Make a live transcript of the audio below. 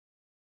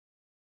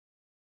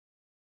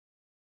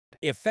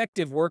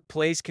Effective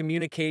workplace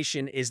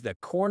communication is the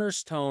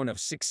cornerstone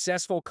of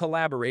successful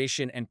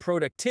collaboration and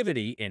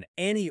productivity in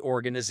any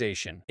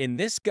organization. In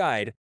this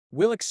guide,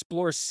 we'll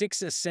explore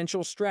 6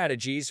 essential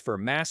strategies for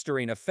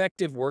mastering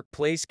effective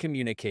workplace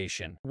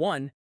communication.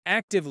 1.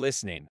 Active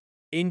listening.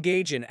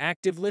 Engage in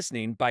active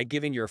listening by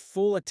giving your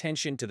full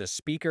attention to the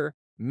speaker,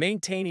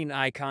 maintaining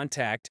eye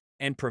contact,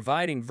 and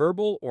providing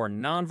verbal or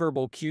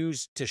nonverbal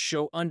cues to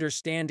show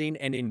understanding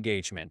and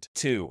engagement.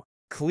 2.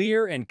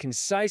 Clear and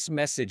concise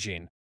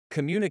messaging.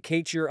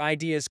 Communicate your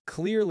ideas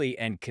clearly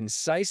and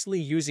concisely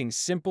using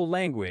simple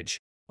language,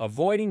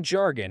 avoiding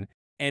jargon,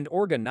 and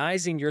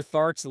organizing your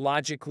thoughts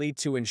logically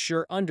to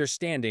ensure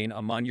understanding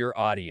among your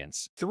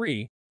audience.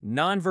 3.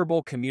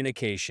 Nonverbal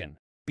communication.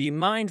 Be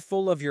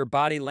mindful of your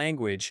body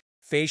language,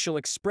 facial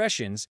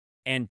expressions,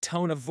 and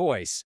tone of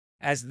voice,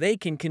 as they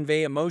can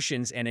convey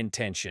emotions and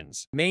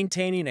intentions.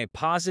 Maintaining a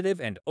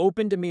positive and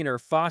open demeanor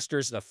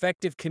fosters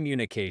effective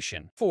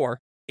communication. 4.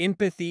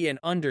 Empathy and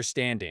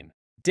understanding.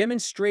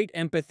 Demonstrate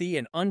empathy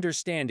and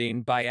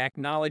understanding by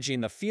acknowledging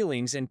the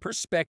feelings and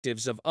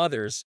perspectives of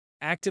others,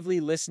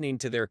 actively listening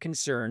to their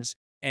concerns,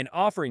 and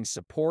offering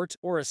support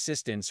or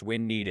assistance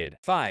when needed.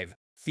 5.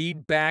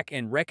 Feedback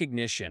and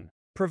recognition.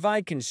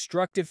 Provide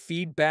constructive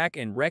feedback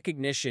and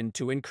recognition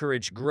to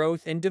encourage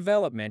growth and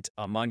development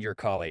among your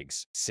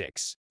colleagues.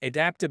 6.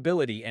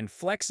 Adaptability and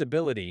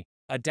flexibility.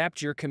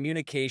 Adapt your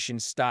communication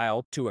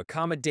style to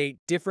accommodate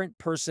different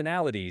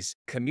personalities,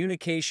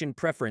 communication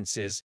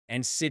preferences,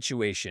 and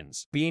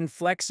situations. Being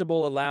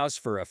flexible allows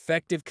for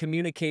effective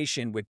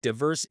communication with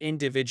diverse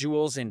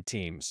individuals and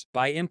teams.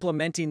 By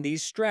implementing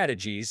these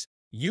strategies,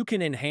 you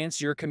can enhance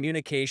your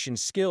communication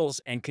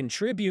skills and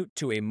contribute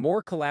to a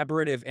more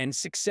collaborative and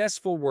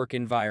successful work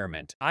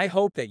environment. I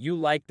hope that you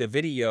liked the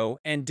video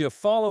and do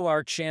follow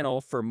our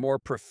channel for more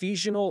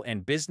professional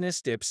and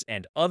business tips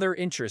and other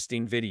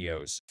interesting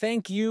videos.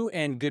 Thank you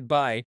and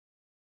goodbye.